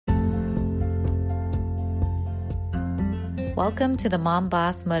Welcome to the Mom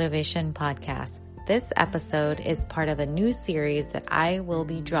Boss Motivation Podcast. This episode is part of a new series that I will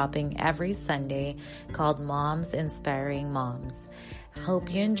be dropping every Sunday called Moms Inspiring Moms.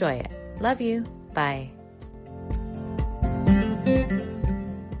 Hope you enjoy it. Love you. Bye.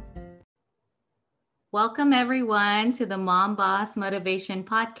 Welcome everyone to the Mom Boss Motivation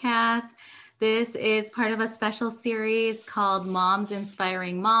Podcast. This is part of a special series called Moms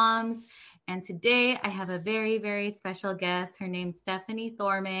Inspiring Moms. And today I have a very, very special guest. Her name's Stephanie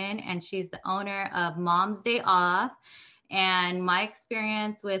Thorman, and she's the owner of Mom's Day Off. And my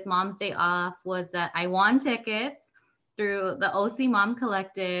experience with Mom's Day Off was that I won tickets through the OC Mom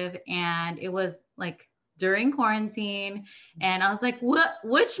Collective, and it was like during quarantine. And I was like,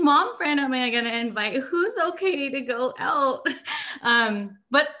 which mom friend am I going to invite? Who's okay to go out?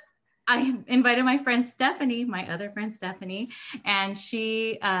 But I invited my friend Stephanie, my other friend Stephanie, and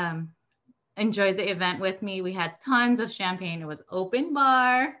she enjoyed the event with me. We had tons of champagne. It was open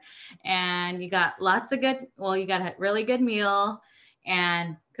bar, and you got you got a really good meal,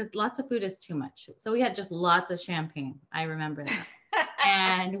 and because lots of food is too much. So we had just lots of champagne. I remember that.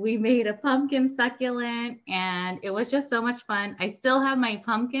 And we made a pumpkin succulent, and it was just so much fun. I still have my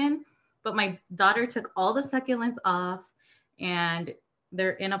pumpkin, but my daughter took all the succulents off, and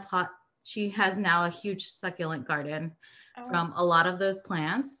they're in a pot. She has now a huge succulent garden from a lot of those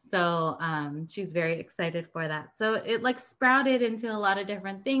plants. So she's very excited for that. So it like sprouted into a lot of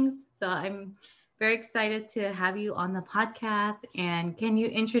different things. So I'm very excited to have you on the podcast. And can you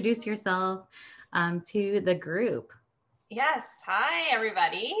introduce yourself to the group? Yes. Hi,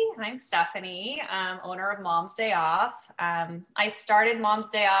 everybody. I'm Stephanie, owner of Mom's Day Off. I started Mom's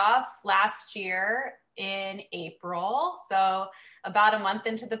Day Off last year in April. So about a month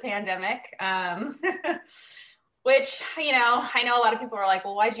into the pandemic. Which, I know a lot of people are like,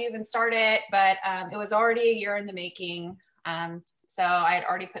 well, why'd you even start it? But it was already a year in the making. So I had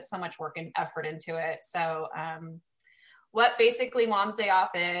already put so much work and effort into it. So what basically Mom's Day Off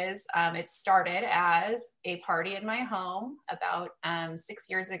is, it started as a party in my home about 6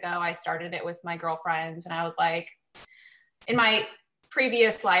 years ago. I started it with my girlfriends, and I was like, in my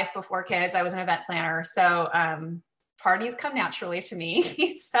previous life before kids, I was an event planner. So parties come naturally to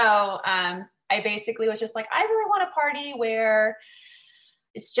me. So I basically was just like, I really want a party where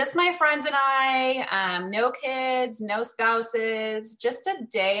it's just my friends and I, no kids, no spouses, just a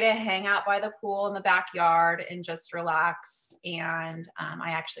day to hang out by the pool in the backyard and just relax. And I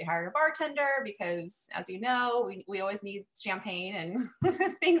actually hired a bartender because, as you know, we always need champagne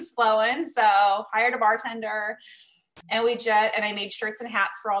and things flowing. So hired a bartender, and I made shirts and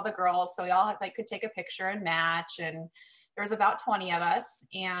hats for all the girls. So we all could take a picture and match. And there was about 20 of us,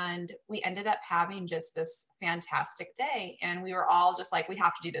 and we ended up having just this fantastic day. And we were all just like, we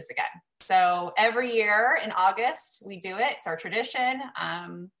have to do this again. So every year in August, we do it. It's our tradition.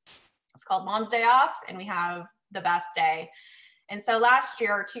 It's called Mom's Day Off, and we have the best day. And so last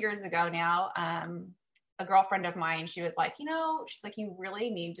year, or 2 years ago now, a girlfriend of mine, she was like, she's like, you really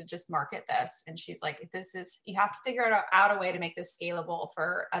need to just market this. And she's like, you have to figure out a way to make this scalable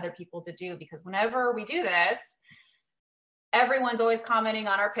for other people to do, because whenever we do this, everyone's always commenting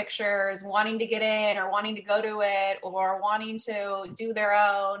on our pictures, wanting to get in or wanting to go to it or wanting to do their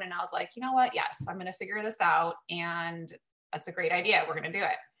own. And I was like, you know what? Yes, I'm going to figure this out. And that's a great idea. We're going to do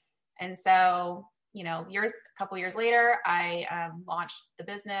it. And so, a couple years later, I launched the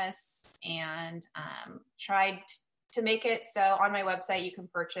business and tried to make it so on my website, you can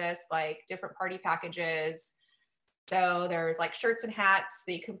purchase like different party packages. So there's like shirts and hats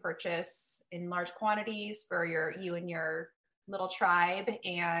that you can purchase in large quantities for you and your little tribe.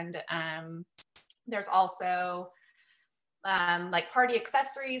 And there's also like party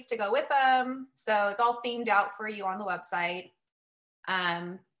accessories to go with them. So it's all themed out for you on the website.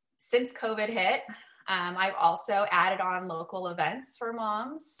 Since COVID hit, I've also added on local events for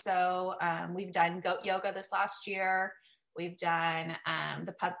moms. So we've done goat yoga this last year. We've done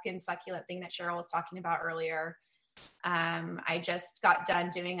the pumpkin succulent thing that Cheryl was talking about earlier. I just got done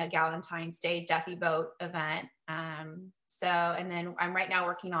doing a Galentine's Day Duffy Boat event. And then I'm right now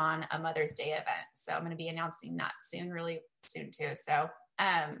working on a Mother's Day event. So I'm going to be announcing that really soon too. So,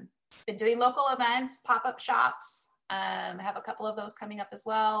 been doing local events, pop-up shops. I have a couple of those coming up as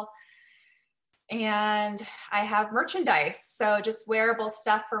well. And I have merchandise. So just wearable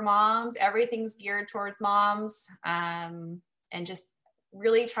stuff for moms. Everything's geared towards moms. And just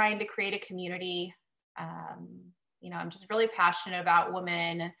really trying to create a community. I'm just really passionate about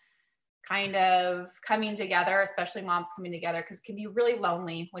women kind of coming together, especially moms coming together, because it can be really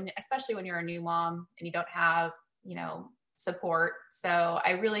lonely especially when you're a new mom and you don't have, support. So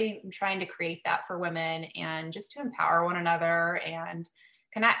I really am trying to create that for women and just to empower one another and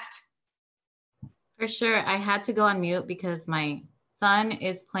connect. For sure. I had to go on mute because my son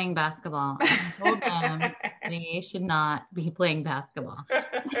is playing basketball. I told them they should not be playing basketball.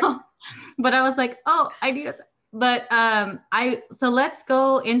 But I was like, oh, I need it. But so let's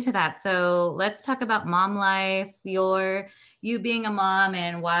go into that. So let's talk about mom life, you being a mom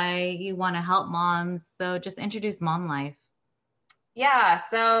and why you want to help moms. So just introduce mom life. Yeah.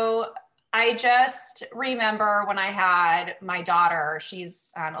 So I just remember when I had my daughter,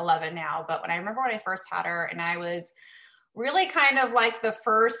 she's 11 now, but when I remember when I first had her, and I was really kind of like the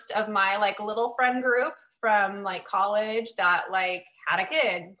first of my like little friend group from like college that like had a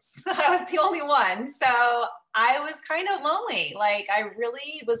kid. So I was the only one. So I was kind of lonely. Like I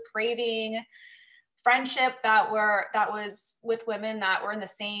really was craving friendship that was with women that were in the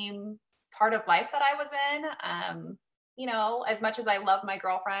same part of life that I was in. You know, as much as I love my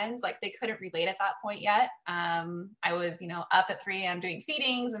girlfriends, like they couldn't relate at that point yet. I was, you know, up at 3 a.m. doing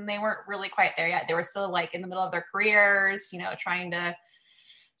feedings, and they weren't really quite there yet. They were still like in the middle of their careers, you know, and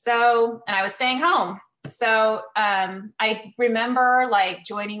I was staying home. So I remember like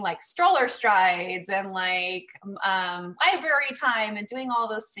joining like stroller strides and like library time and doing all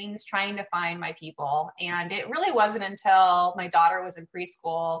those things, trying to find my people. And it really wasn't until my daughter was in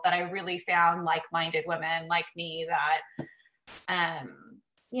preschool that I really found like-minded women like me that,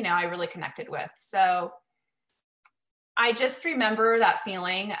 you know, I really connected with. So I just remember that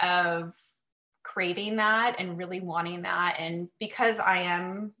feeling of craving that and really wanting that. And because I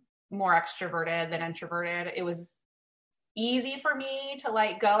am more extroverted than introverted, it was easy for me to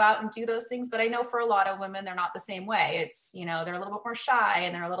like go out and do those things. But I know for a lot of women, they're not the same way. It's, you know, they're a little bit more shy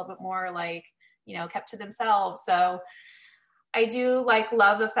and they're a little bit more like, you know, kept to themselves. So I do like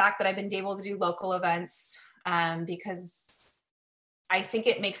love the fact that I've been able to do local events because I think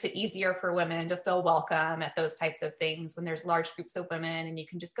it makes it easier for women to feel welcome at those types of things when there's large groups of women and you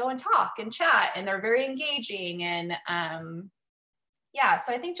can just go and talk and chat and they're very engaging. And yeah,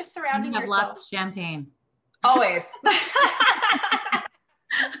 so I think just surrounding you have yourself. Lots of champagne. Always.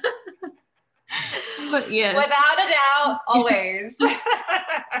 But yes. Without a doubt, always.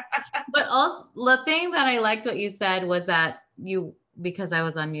 But also the thing that I liked what you said was that because I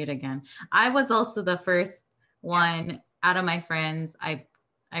was on mute again, I was also the first one out of my friends I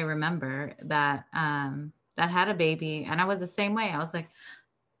remember that that had a baby, and I was the same way. I was like,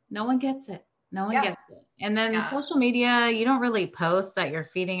 no one gets it. No one gets it. And then social media, you don't really post that you're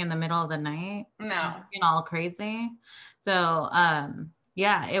feeding in the middle of the night. No. Being all crazy. So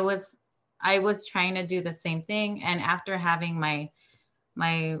yeah, I was trying to do the same thing. And after having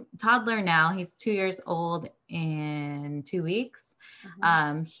my toddler now, he's 2 years old in 2 weeks.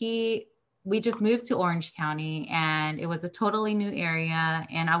 We just moved to Orange County and it was a totally new area.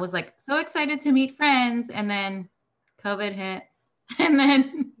 And I was like so excited to meet friends, and then COVID hit. And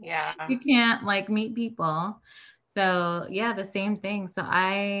then you can't like meet people. So yeah, the same thing. So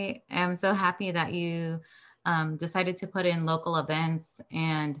I am so happy that you decided to put in local events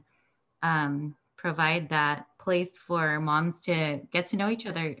and provide that place for moms to get to know each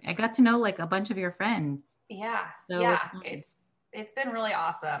other. I got to know like a bunch of your friends. Yeah. So yeah. It's been really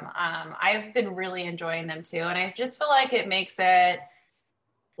awesome. I've been really enjoying them too. And I just feel like it makes it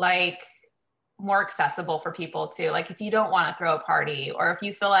like more accessible for people too. Like if you don't want to throw a party, or if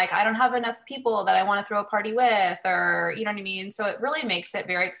you feel like I don't have enough people that I want to throw a party with, or you know what I mean? So it really makes it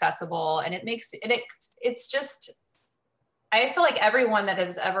very accessible, and it's just, I feel like everyone that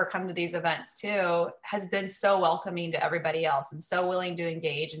has ever come to these events too has been so welcoming to everybody else and so willing to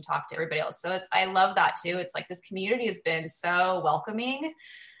engage and talk to everybody else. So I love that too. It's like this community has been so welcoming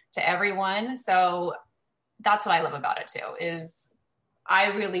to everyone. So that's what I love about it too, is I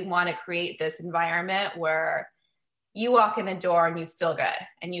really want to create this environment where you walk in the door and you feel good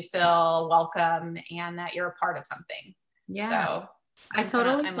and you feel welcome and that you're a part of something. Yeah. So I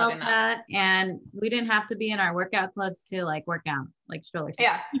totally felt that. And we didn't have to be in our workout clothes to like work out, like strollers.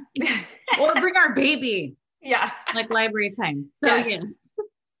 Yeah. Or bring our baby. Yeah. Like library time. So yes.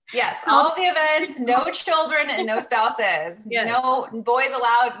 Yes. All of the events, no children and no spouses. Yes. No boys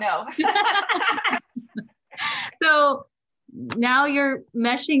allowed. No. So now you're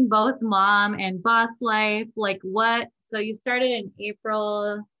meshing both mom and boss life. Like what? So you started in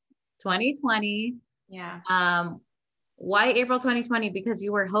April 2020. Yeah. Why April 2020? Because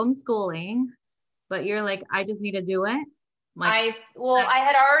you were homeschooling, but you're like, I just need to do it. Like, I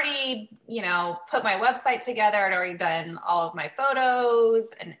had already, put my website together. I'd already done all of my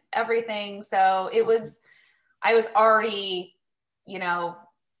photos and everything. So I was already,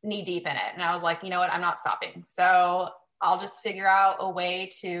 knee deep in it. And I was like, you know what, I'm not stopping. So I'll just figure out a way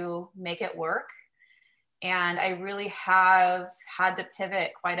to make it work. And I really have had to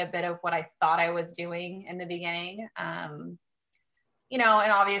pivot quite a bit of what I thought I was doing in the beginning. You know,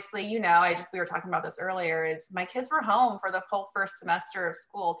 and obviously, you know, we were talking about this earlier, is my kids were home for the whole first semester of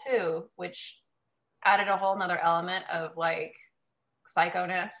school too, which added a whole nother element of like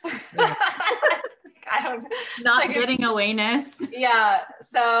psychoness. Yeah. I don't not like getting awayness. Yeah.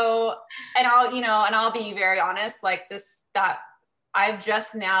 So, and I'll be very honest, like that I've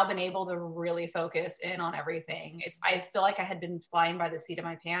just now been able to really focus in on everything. I feel like I had been flying by the seat of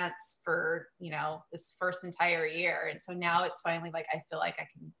my pants for, you know, this first entire year. And so now it's finally like, I feel like I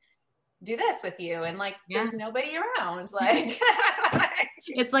can do this with you. And like, there's nobody around. Like,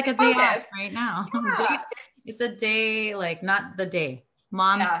 it's like a day off right now. Yeah, it's a day, like not the day,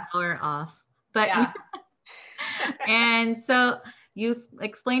 mom's hour off, but and so you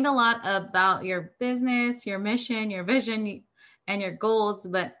explained a lot about your business, your mission, your vision, and your goals,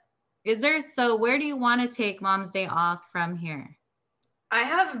 but where do you want to take Mom's Day off from here? I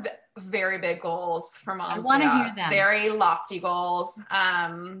have very big goals for Mom's Day. I want to hear them. Very lofty goals.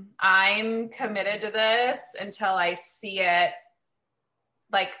 I'm committed to this until I see it.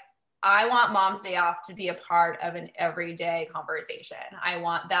 Like, I want Mom's Day off to be a part of an everyday conversation. I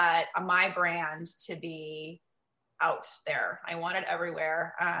want that my brand to be out there. I want it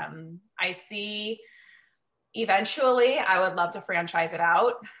everywhere. I see eventually I would love to franchise it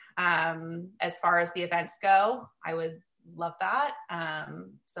out. As far as the events go, I would love that.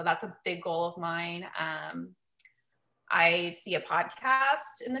 So that's a big goal of mine. I see a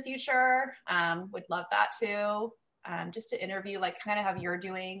podcast in the future. Would love that too. Just to interview, like kind of how you're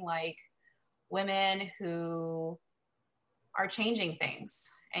doing, like women who are changing things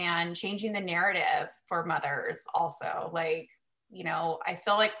and changing the narrative for mothers also. Like, you know, I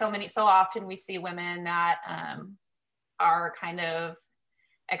feel like so often we see women that are kind of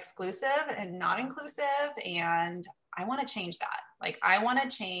exclusive and not inclusive. And I want to change that. Like, I want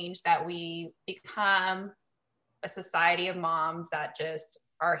to change that we become a society of moms that just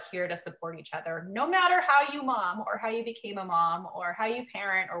are here to support each other, no matter how you mom or how you became a mom or how you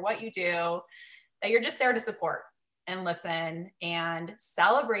parent or what you do, that you're just there to support and listen and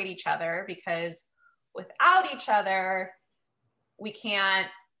celebrate each other, because without each other, we can't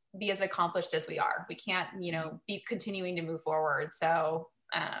be as accomplished as we are. We can't, you know, be continuing to move forward. So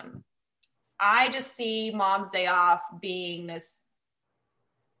I just see Mom's Day off being this,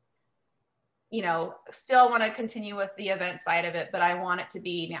 you know, still want to continue with the event side of it, but I want it to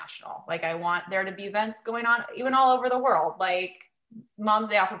be national. Like, I want there to be events going on even all over the world, like Mom's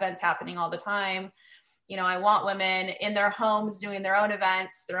Day off events happening all the time. You know, I want women in their homes doing their own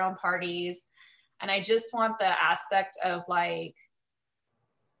events, their own parties. And I just want the aspect of like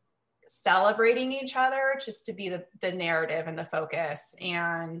celebrating each other just to be the narrative and the focus,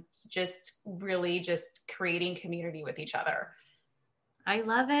 and just really just creating community with each other. I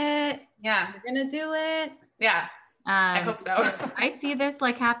love it. Yeah. We're going to do it. Yeah. I hope so. I see this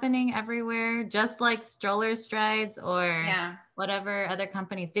like happening everywhere, just like Stroller Strides or whatever other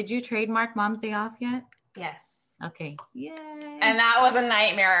companies. Did you trademark Mom's Day off yet? Yes. Okay. Yay. And that was a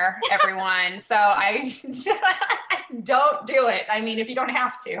nightmare, everyone. So I don't do it. I mean, if you don't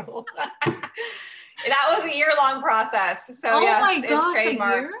have to. That was a year-long process. So yes, it's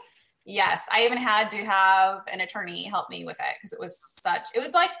trademarked. Yes, I even had to have an attorney help me with it, because it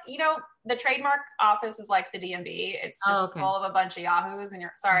was like, you know, the trademark office is like the DMV. It's just full of a bunch of yahoos, and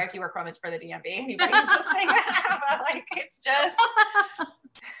you're sorry if you work for the DMV, anybody who's listening, but like, it's just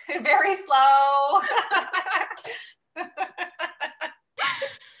very slow.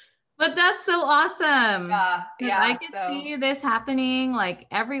 But that's so awesome. Yeah. I can see this happening like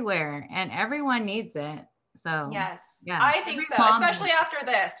everywhere, and everyone needs it. So yes, I think so, especially after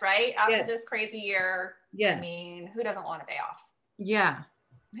this, right? After this crazy year. Yeah. I mean, who doesn't want a day off? Yeah.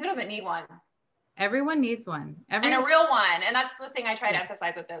 Who doesn't need one? Everyone needs one. And a real one. And that's the thing I try to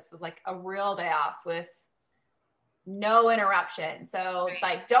emphasize with this, is like a real day off with no interruption. So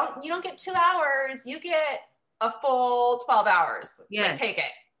like, you don't get 2 hours, you get a full 12 hours. Yeah. Like, take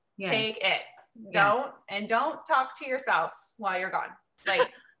it. Yeah. Take it. Don't talk to your spouse while you're gone.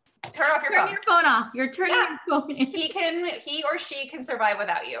 Like, turn off your phone. Turn your phone off. You're turning your phone in. He or she can survive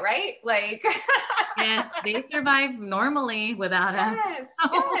without you, right? Like, yes, they survive normally without us.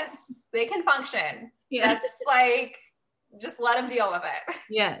 Yes, they can function. Yes. That's like, just let them deal with it.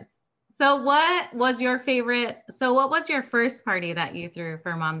 Yes. So what was your first party that you threw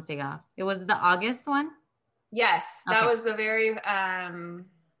for Mom's Day off? It was the August one? Yes, that was the very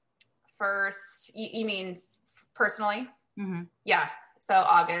first. You mean personally? Mm-hmm. Yeah. So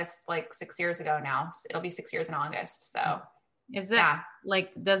August, like 6 years ago now. It'll be 6 years in August. So is that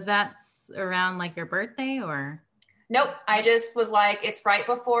like, does that around like your birthday or? Nope. I just was like, it's right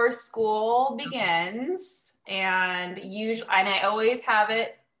before school begins. And I always have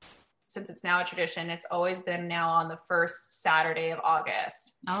it, since it's now a tradition, it's always been now on the first Saturday of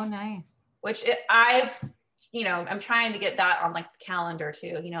August. Oh, nice. Which I'm trying to get that on like the calendar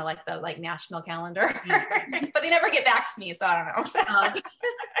too, like the national calendar, but they never get back to me. So I don't know.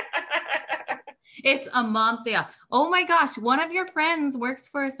 It's a mom's day off. Oh my gosh. One of your friends works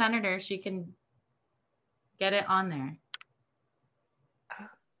for a senator. She can get it on there.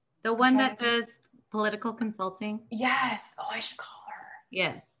 The one that does political consulting. Yes. Oh, I should call her.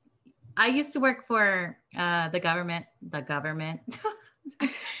 Yes. I used to work for the government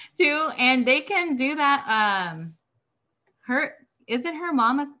too. And they can do that. Isn't her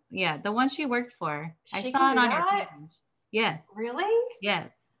mom? Yeah. The one she worked for. I saw it on your page. Yes. Really? Yes.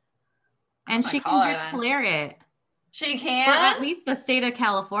 And she can declare it. She can? For at least the state of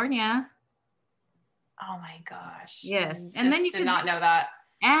California. Oh my gosh. Yes. And then you did not know that.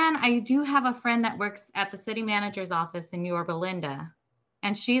 And I do have a friend that works at the city manager's office in Yorba Linda,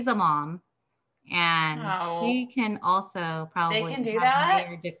 and she's a mom, and she can also probably they can do that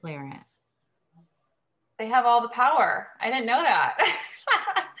or declare it. They have all the power. I didn't know that.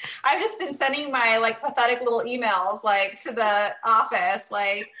 I've just been sending my like pathetic little emails like to the office,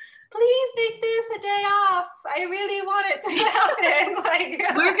 like, please make this a day off. I really want it to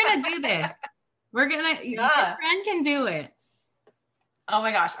happen. We're gonna do this. Your friend can do it. Oh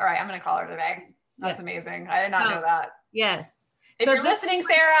my gosh. All right. I'm going to call her today. That's amazing. I did not know that. Yes. If you're listening,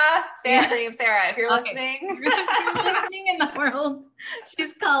 Sarah, her name's Sarah. If you're listening. If you're listening in the world,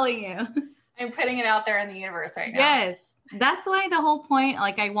 she's calling you. I'm putting it out there in the universe right now. Yes. That's why the whole point,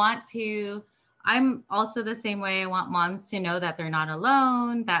 like I'm also the same way. I want moms to know that they're not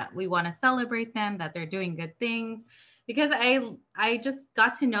alone, that we want to celebrate them, that they're doing good things. Because I just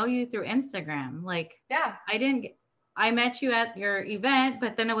got to know you through Instagram. Like, yeah, I met you at your event,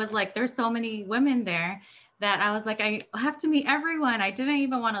 but then it was like, there's so many women there that I was like, I have to meet everyone. I didn't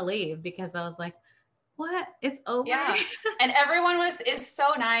even want to leave because I was like, what? It's over. Yeah. And everyone is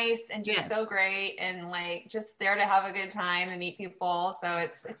so nice and just so great and like just there to have a good time and meet people. So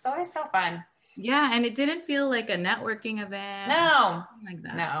it's always so fun. Yeah. And it didn't feel like a networking event. No. Like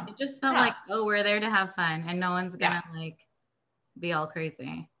that. No. It just felt like, we're there to have fun and no one's gonna like be all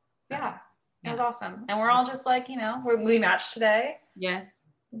crazy. So, yeah. It was awesome. And we're all just like, we matched today. Yes.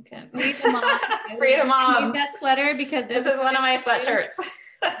 Okay. Freedom moms. Freedom moms. Need that sweater because this is one of my sweatshirts.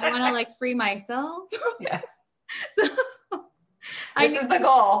 I want to like free myself. Yes. So this is the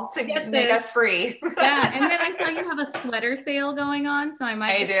goal to make us free. Yeah. And then I saw you have a sweater sale going on. So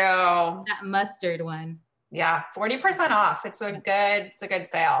I do that mustard one. Yeah. 40% off. It's a good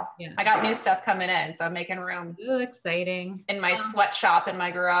sale. Yeah. I got new stuff coming in. So I'm making room. Ooh, exciting. In my sweatshop in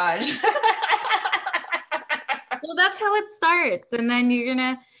my garage. Well, that's how it starts. And then you're going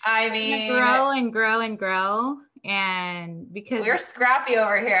to grow and grow and grow. And because we're scrappy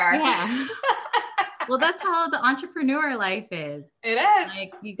over here. Yeah. Well, that's how the entrepreneur life is. It is.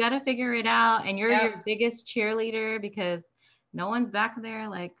 Like you got to figure it out. And you're your biggest cheerleader because no one's back there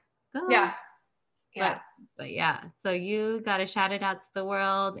like, go. Yeah. Yeah. But yeah, so you got to shout it out to the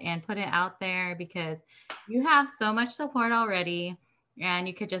world and put it out there because you have so much support already and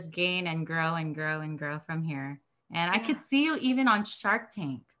you could just gain and grow and grow and grow from here. And I could see you even on Shark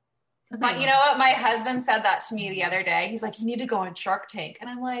Tank. But you know what? My husband said that to me the other day. He's like, you need to go on Shark Tank. And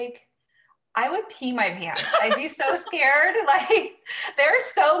I'm like, I would pee my pants. I'd be so scared. Like, they're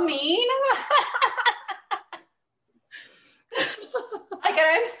so mean. Like, and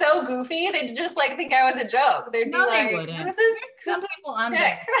I'm so goofy. They'd just like think I was a joke. They'd be like, this is people on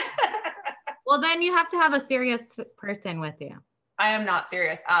there. Well, then you have to have a serious person with you. I am not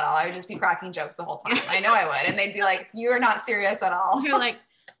serious at all. I would just be cracking jokes the whole time. I know I would. And they'd be like, you are not serious at all. You're like,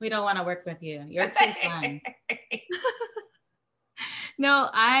 we don't want to work with you. You're too fun. No,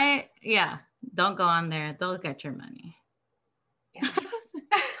 don't go on there. They'll get your money. Yeah.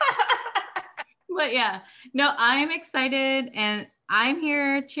 But yeah, no, I'm excited and I'm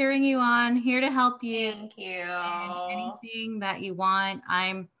here cheering you on, here to help you. Thank you. And anything that you want.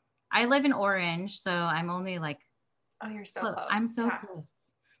 I live in Orange, so I'm only like, oh, you're so close. I'm so close.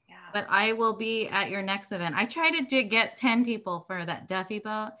 Yeah. But I will be at your next event. I tried to get 10 people for that Duffy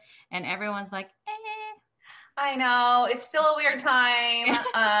boat and everyone's like, eh. I know. It's still a weird time.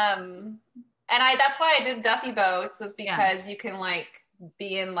 And that's why I did Duffy boats was because you can like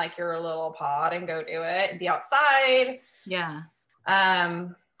be in like your little pod and go do it and be outside. Yeah.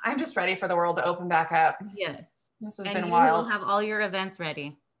 I'm just ready for the world to open back up. Yes. This has And been you wild. will have all your events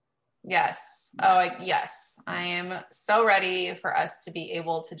ready. Yes. Yeah. Oh, yes. I am so ready for us to be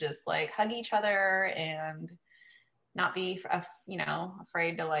able to just like hug each other and not be,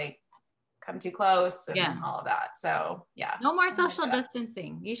 afraid to like come too close and all of that. So yeah. No more social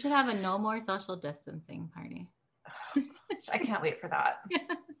distancing. You should have a no more social distancing party. I can't wait for that.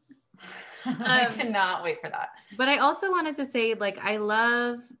 I cannot wait for that. But I also wanted to say, like, I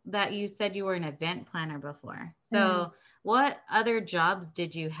love that you said you were an event planner before. So what other jobs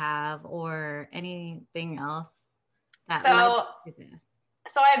did you have or anything else that led to this?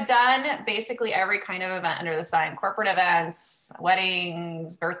 So I've done basically every kind of event under the sun, corporate events,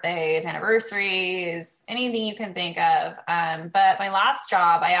 weddings, birthdays, anniversaries, anything you can think of. But my last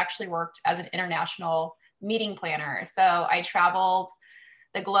job, I actually worked as an international meeting planner. So I traveled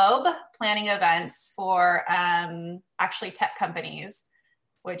the globe planning events for actually tech companies,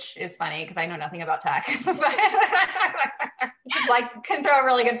 which is funny because I know nothing about tech, but just like can throw a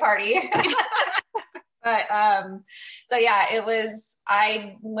really good party. But so yeah,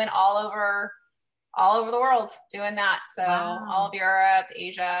 I went all over the world doing that. So all of Europe,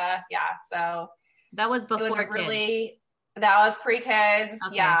 Asia. Yeah. So that was before that was pre-kids.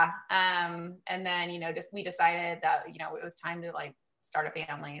 Okay. Yeah. And then, we decided that, it was time to like start a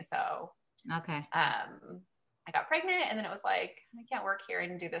family. So, okay. I got pregnant and then it was like, I can't work here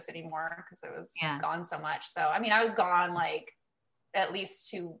and do this anymore because it was gone so much. So, I mean, I was gone like at least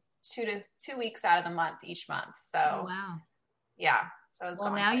 2 weeks out of the month each month. So, yeah. So I was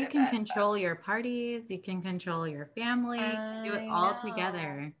gone. Now you can control your parties. You can control your family. Do it all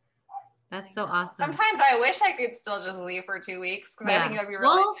together. That's so awesome. Sometimes I wish I could still just leave for 2 weeks because I think that'd be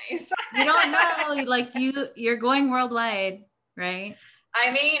really nice. You don't know, like you're going worldwide, right?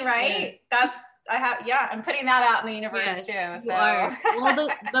 I mean, right? Yeah. I'm putting that out in the universe too. So, well,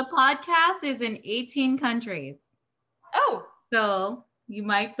 the podcast is in 18 countries. Oh, so you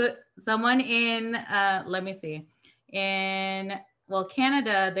might put someone in. Let me see. In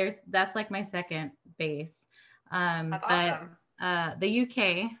Canada, that's like my second base. That's awesome. The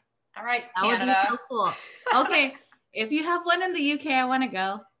UK. All right, Canada. That would be so cool. Okay, if you have one in the UK, I want to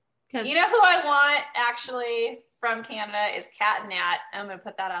go. You know who I want actually from Canada is Cat and Nat. I'm gonna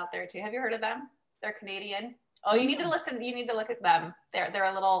put that out there too. Have you heard of them? They're Canadian. Oh, you need to listen. You need to look at them. They're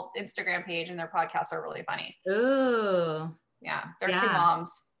a little Instagram page and their podcasts are really funny. Ooh. Yeah, they're 2 moms.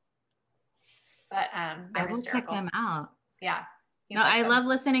 But they're hysterical. Check them out. Yeah. No, I love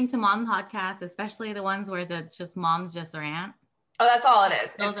listening to mom podcasts, especially the ones where moms just rant. Oh, that's all it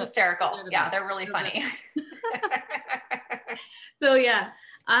is. It's hysterical. Yeah, they're really funny. So yeah,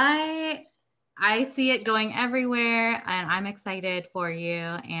 I see it going everywhere and I'm excited for you.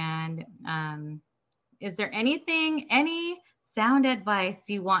 And is there any sound advice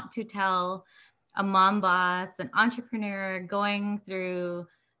you want to tell a mom boss, an entrepreneur going through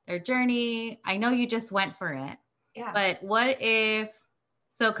their journey? I know you just went for it. Yeah. But what if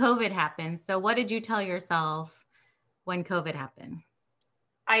COVID happened? So what did you tell yourself when COVID happened?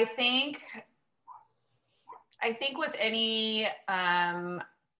 I think with any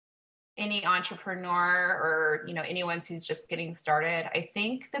entrepreneur or, anyone who's just getting started, I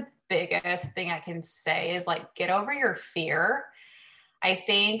think the biggest thing I can say is like, get over your fear. I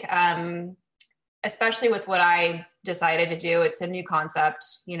think, especially with what I decided to do, it's a new concept,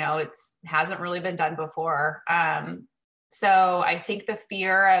 it hasn't really been done before. So I think the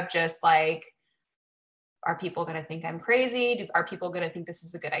fear of just like, are people going to think I'm crazy? Are people going to think this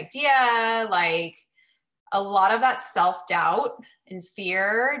is a good idea? Like a lot of that self-doubt and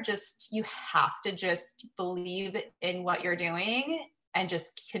fear, you have to just believe in what you're doing and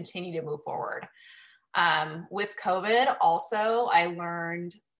just continue to move forward. With COVID also, I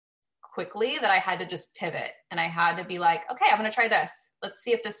learned quickly that I had to just pivot and I had to be like, okay, I'm going to try this. Let's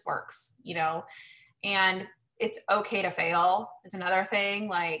see if this works, and it's okay to fail is another thing.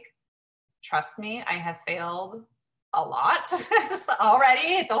 Like, trust me, I have failed a lot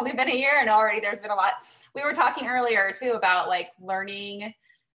already. It's only been a year and already there's been a lot. We were talking earlier too about like learning.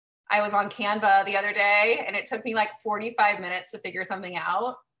 I was on Canva the other day and it took me like 45 minutes to figure something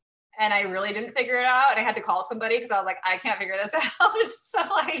out. And I really didn't figure it out. And I had to call somebody because I was like, I can't figure this out. So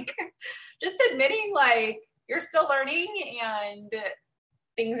like, just admitting like you're still learning and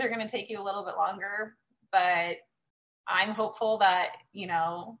things are going to take you a little bit longer, but I'm hopeful that,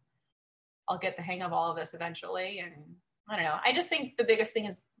 I'll get the hang of all of this eventually. And I don't know. I just think the biggest thing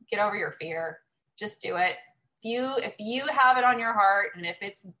is get over your fear. Just do it. If you have it on your heart, and if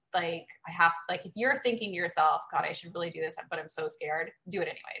it's like, if you're thinking to yourself, God, I should really do this, but I'm so scared, do it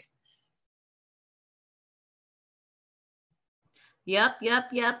anyways. Yep.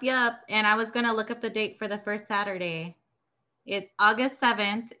 And I was going to look up the date for the first Saturday. It's August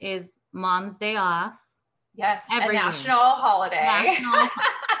 7th is Mom's Day off. Yes, everywhere. A national holiday.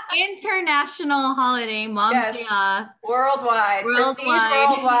 International holiday, Mom's Day off. Worldwide. Prestige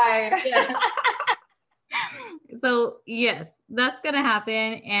worldwide. Yes. So yes, that's going to happen.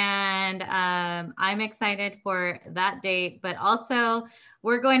 And I'm excited for that date, but also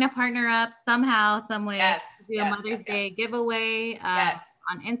we're going to partner up somehow, some way to do a Mother's Day giveaway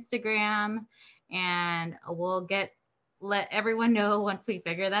on Instagram, and we'll let everyone know once we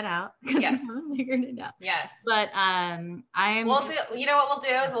figure that out. Yes. We haven't figured it out. Yes. But you know what we'll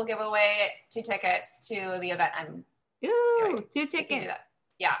do is we'll give away 2 tickets to the event. Ooh, 2 tickets. We can do that.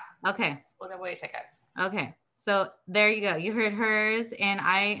 Yeah. Okay. We'll give away tickets. Okay. So there you go. You heard hers, and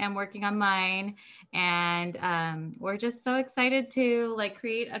I am working on mine. And we're just so excited to like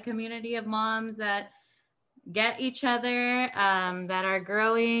create a community of moms that get each other, that are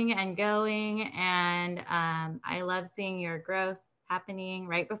growing and going. And I love seeing your growth happening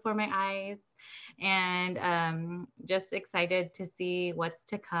right before my eyes, and just excited to see what's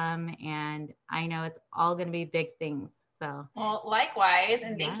to come. And I know it's all going to be big things. So, well, likewise,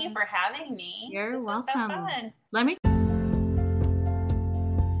 and thank you for having me. You're this welcome. Was so fun.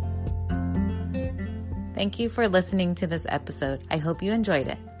 Thank you for listening to this episode. I hope you enjoyed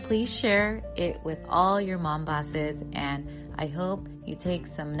it. Please share it with all your mom bosses, and I hope you take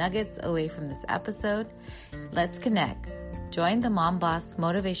some nuggets away from this episode. Let's connect. Join the Mom Boss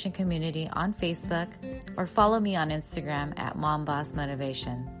Motivation community on Facebook, or follow me on Instagram at Mom Boss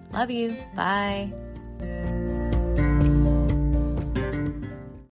Motivation. Love you. Bye.